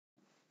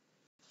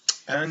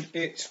And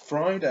it's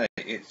Friday.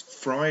 It's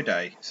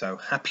Friday. So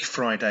happy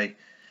Friday,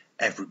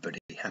 everybody.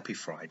 Happy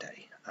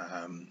Friday.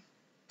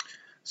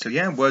 So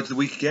yeah, words of the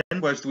week again.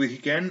 Words of the week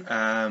again.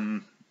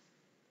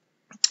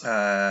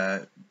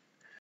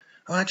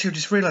 Actually, I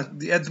just realised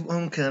the the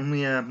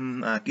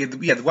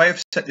way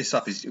I've set this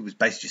up is it was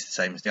basically just the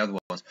same as the other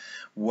ones,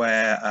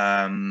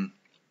 where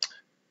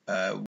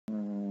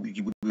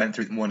we went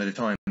through them one at a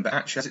time. But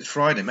actually, as it's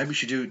Friday, maybe we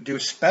should do a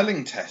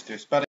spelling test.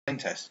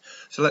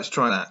 So let's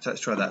try that.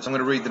 So I'm going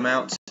to read them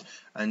out,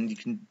 and you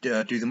can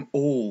do them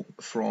all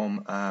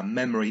from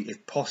memory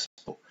if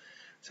possible.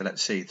 So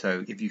let's see.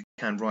 So if you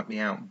can write me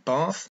out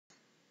bath,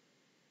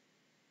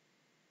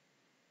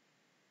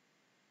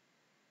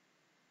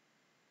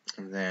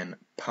 and then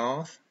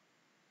path,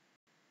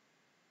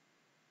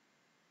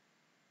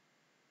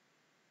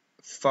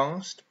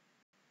 fast,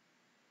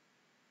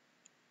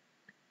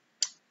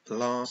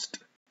 last,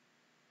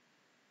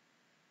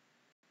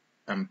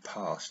 and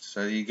past. So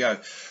there you go.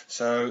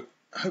 So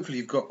hopefully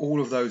you've got all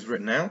of those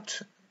written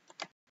out.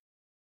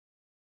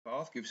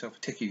 Path, give yourself a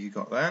tick if you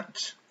got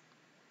that.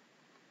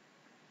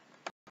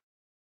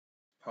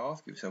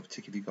 Path, give yourself a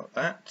tick if you got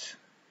that.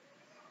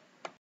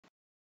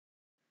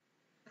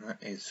 That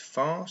is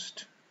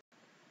fast.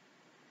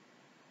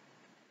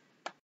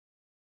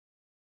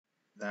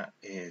 That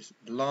is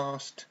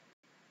last.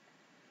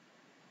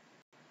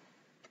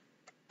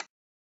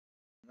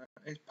 That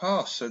is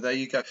past. So there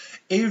you go.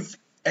 If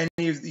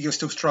any of you're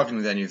still struggling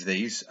with any of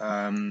these,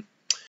 well,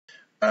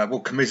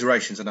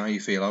 commiserations. I know how you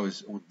feel. I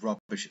was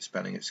rubbish at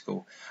spelling at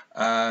school.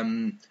 I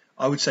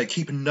would say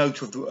keep a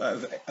note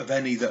of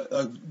any that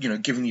are,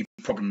 giving you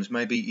problems.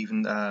 Maybe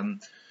even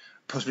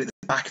possibly at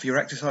the back of your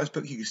exercise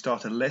book, you can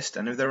start a list.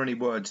 And if there are any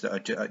words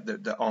that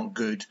that aren't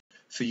good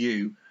for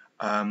you,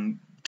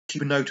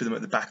 keep a note of them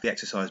at the back of the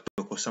exercise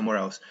book or somewhere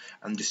else,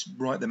 and just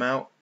write them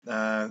out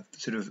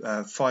sort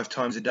of 5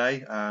 times a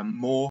day,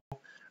 more,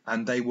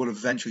 and they will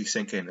eventually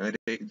sink in.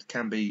 It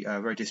can be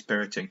very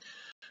dispiriting.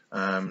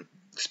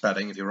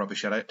 Spelling if you're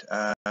rubbish at it,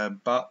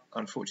 but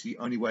unfortunately the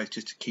only way is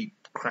just to keep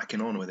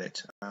cracking on with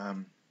it.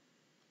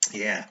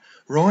 Yeah,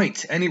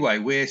 right, anyway,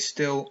 we're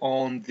still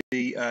on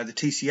the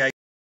TCA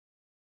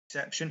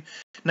section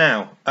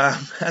now.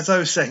 As I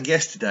was saying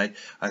yesterday,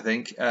 I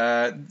think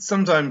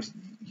sometimes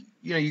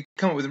you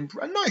come up with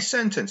a nice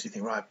sentence, you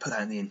think, right, put that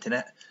on the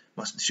internet,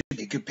 should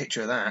be a good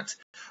picture of that.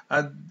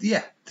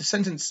 Yeah, the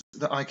sentence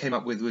that I came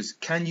up with was,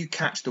 can you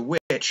catch the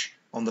witch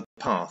on the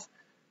path?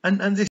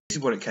 And this is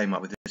what it came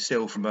up with,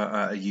 still from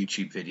a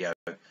YouTube video.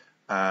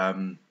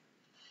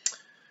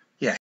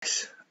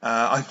 Yes,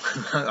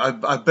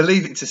 I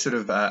believe it's a sort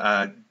of,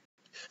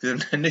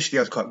 initially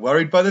I was quite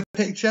worried by the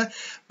picture,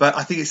 but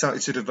I think it's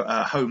sort of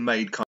a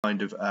homemade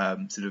kind of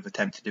sort of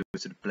attempt to do a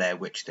sort of Blair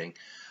Witch thing.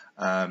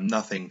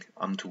 Nothing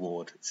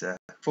untoward. It's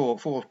four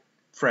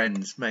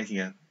friends making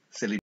a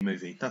silly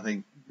movie.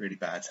 Nothing really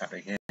bad's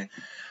happening here.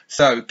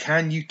 So,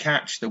 can you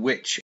catch the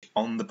witch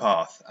on the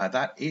path?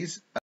 That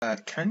is,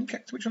 can you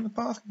catch the witch on the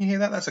path? Can you hear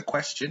that? That's a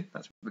question.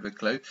 That's a bit of a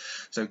clue.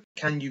 So,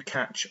 can you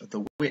catch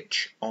the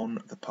witch on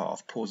the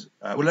path? Pause.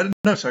 Well,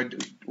 no, sorry,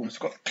 almost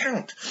got the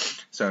count.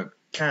 So,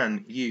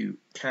 can you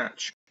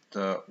catch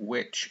the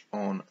witch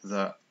on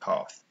the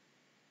path?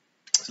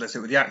 So let's do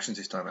it with the actions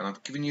this time, and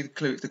I've given you the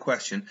clue to the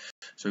question,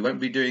 so we won't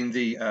be doing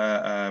the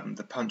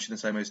punch in the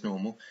same way as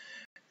normal.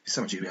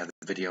 So much you have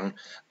the video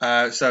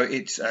on. So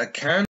it's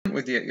can,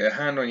 with your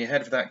hand on your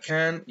head for that.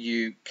 Can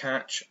you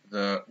catch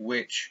the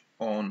witch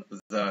on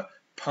the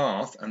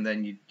path? And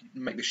then you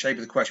make the shape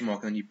of the question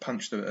mark, and then you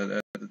punch the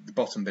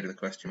bottom bit of the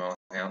question mark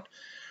out.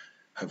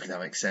 Hopefully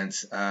that makes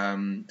sense.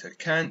 So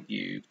can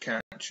you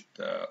catch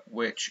the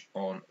witch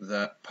on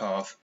the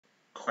path?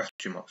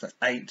 Question mark. That's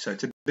 8. So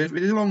it's a bit of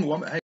a long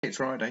one, but hey, it's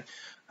Friday.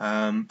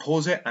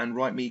 Pause it and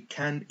write me,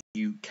 can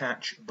you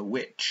catch the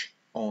witch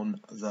on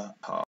the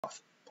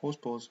path?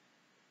 Pause.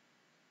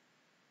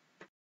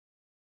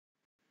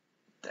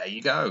 There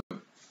you go.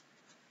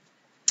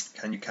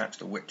 Can you catch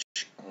the witch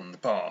on the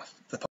path?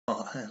 The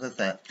path. I love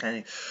that. Can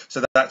you?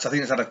 So that's, I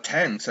think it's out of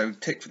 10. So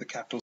tick for the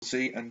capital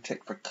C and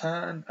tick for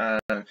can.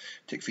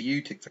 Tick for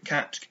you, tick for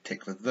catch,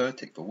 tick for the,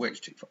 tick for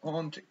which, tick for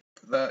on, tick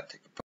for the,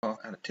 tick for path,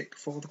 and a tick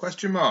for the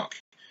question mark.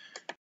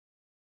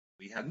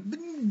 We had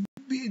an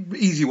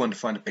easy one to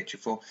find a picture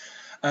for.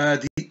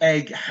 The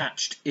egg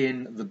hatched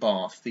in the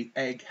bath. The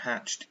egg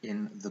hatched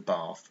in the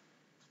bath.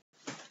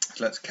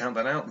 So let's count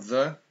that out.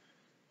 The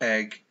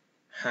egg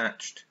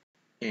hatched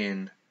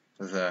in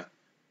the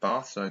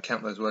bath. So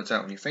count those words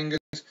out on your fingers.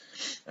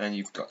 And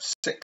you've got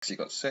 6. You've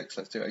got 6.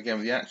 Let's do it again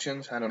with the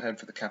actions. Hand on head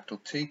for the capital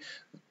T.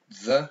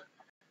 The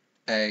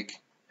egg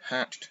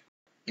hatched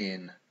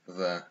in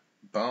the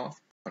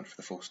bath. Punch for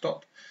the full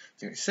stop.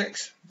 So it's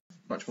 6.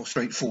 Much more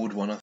straightforward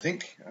one, I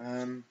think.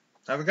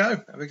 Have a go.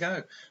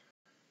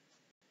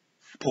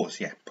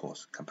 Pause, yeah,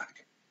 pause. Come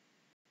back.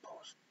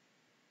 Pause.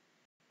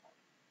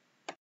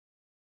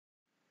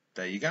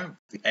 There you go.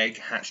 The egg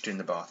hatched in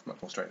the bath.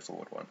 Much more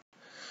straightforward one.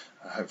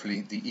 Hopefully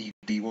the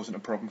ED wasn't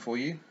a problem for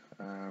you.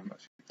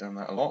 I've done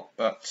that a lot,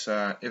 but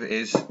if it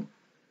is,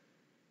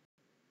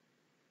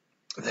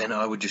 then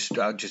I would just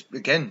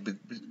again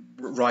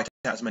write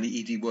out as many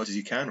ed words as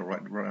you can, or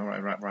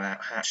write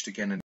out hatched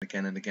again and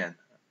again and again.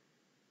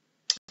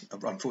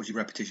 Unfortunately,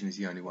 repetition is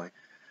the only way.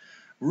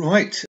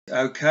 Right,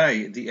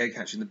 okay, the egg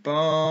hatch in the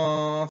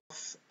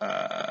bath.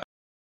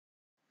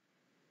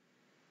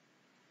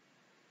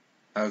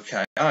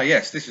 Okay,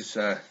 yes, this is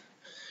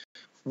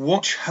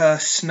watch her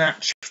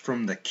snatch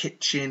from the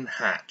kitchen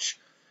hatch.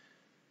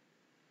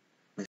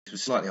 This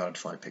was slightly hard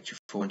to find a picture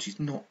for, and she's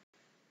not.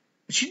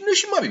 She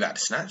might be about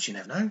to snatch. You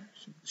never know.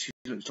 She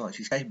looks like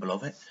she's capable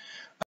of it.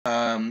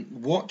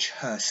 Watch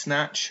her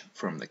snatch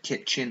from the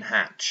kitchen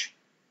hatch.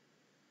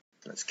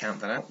 Let's count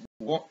that out.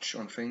 Watch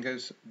on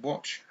fingers.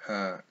 Watch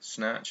her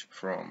snatch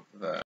from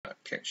the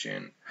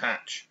kitchen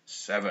hatch.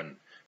 7.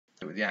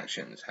 So with the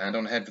actions. Hand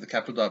on head for the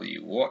capital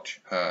W.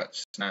 Watch her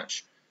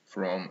snatch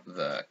from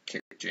the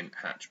kitchen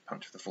hatch.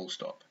 Punch for the full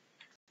stop.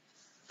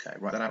 Okay,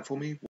 write that out for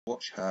me.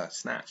 Watch her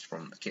snatch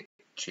from the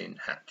kitchen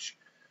hatch.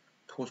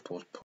 Pause,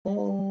 pause,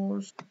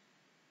 pause.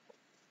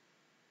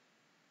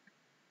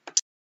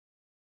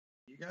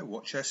 Here you go.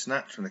 Watch her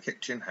snatch from the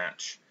kitchen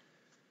hatch.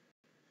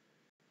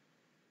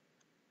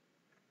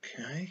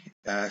 Okay,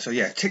 so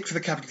yeah, tick for the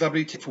capital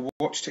W, tick for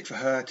watch, tick for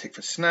her, tick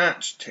for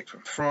snatch, tick for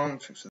from,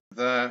 tick for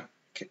the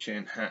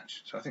kitchen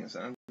hatch. So I think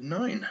that's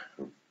 9.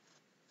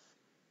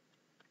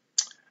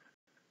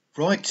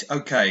 Right,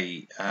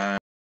 okay.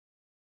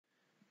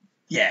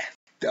 Yeah,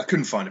 I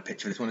couldn't find a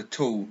picture of this one at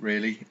all,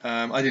 really.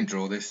 I didn't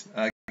draw this.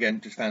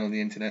 Again, just found on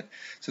the internet.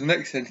 So the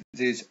next sentence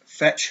is,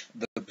 fetch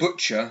the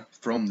butcher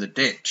from the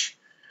ditch.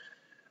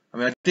 I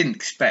mean, I didn't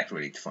expect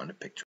really to find a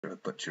picture of a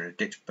butcher in a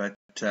ditch, but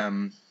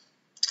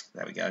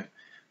there we go.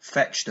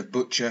 Fetch the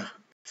butcher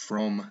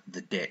from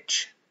the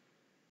ditch.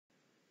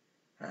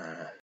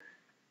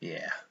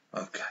 Yeah,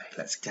 okay,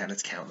 let's count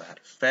that.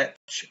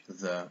 Fetch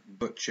the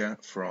butcher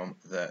from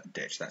the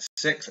ditch. That's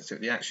 6. Let's do it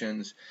with the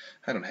actions.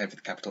 Hand on head for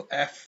the capital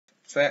F.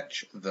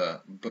 Fetch the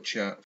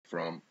butcher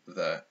from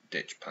the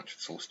ditch. Punch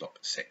full stop.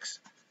 6.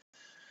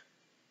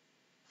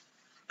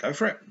 Go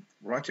for it.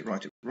 Write it,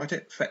 write it, write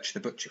it. Fetch the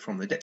butcher from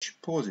the ditch.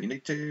 Pause if you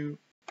need to.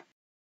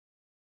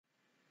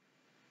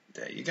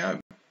 There you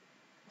go.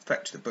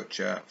 Fetch the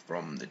butcher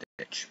from the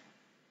ditch.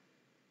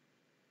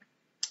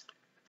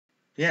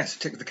 Yes,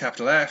 tick for the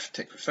capital F,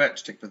 tick for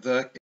fetch, tick for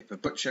the, tick for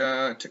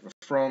butcher, tick for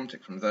from,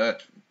 tick from the,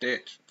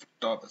 ditch,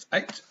 stop. That's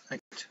 8. 8.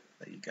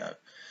 There you go.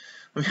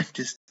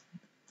 Just,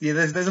 yeah,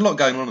 there's a lot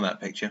going on in that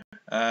picture.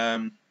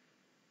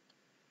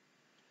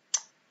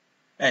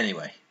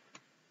 Anyway.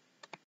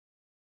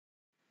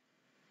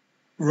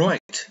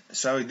 Right,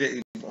 so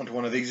onto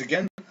one of these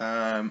again.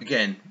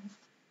 Again,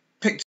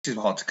 pictures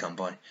are hard to come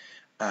by.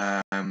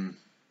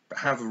 But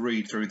have a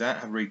read through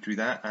that,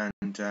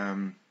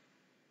 and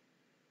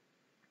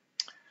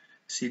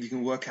see if you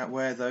can work out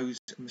where those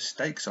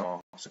mistakes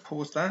are. So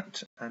pause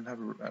that and have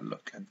a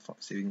look and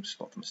see if you can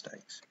spot the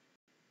mistakes.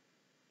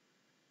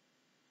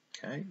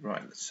 Okay,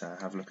 right, let's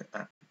have a look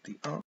at the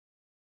art.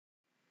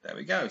 There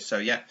we go. So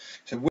yeah,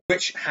 so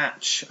which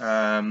hatch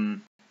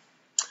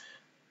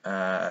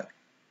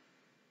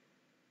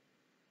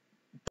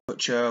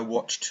butcher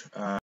watched,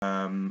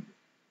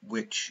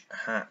 which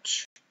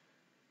hatch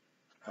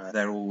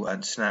they're all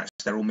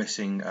snatched, they're all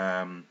missing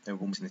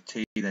the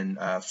T, then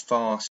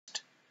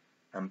fast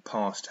and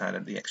past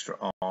had the extra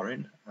R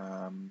in.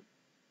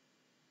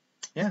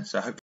 Yeah,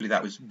 so hopefully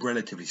that was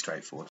relatively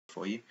straightforward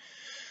for you.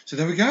 So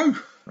there we go.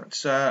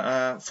 That's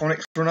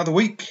phonics for another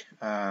week.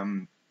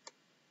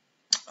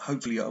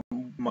 Hopefully I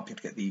might be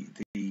able to get the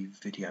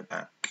video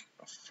back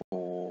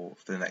for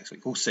the next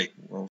week. We'll see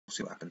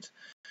what happens.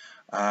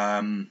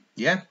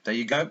 Yeah, there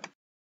you go.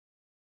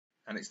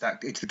 And it's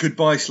the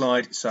goodbye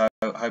slide. So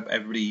I hope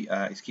everybody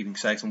is keeping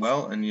safe and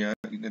well, and you've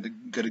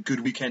got a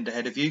good weekend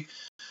ahead of you,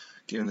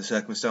 given the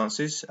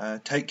circumstances.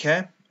 Take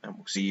care, and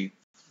we'll see you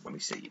when we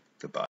see you.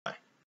 Goodbye.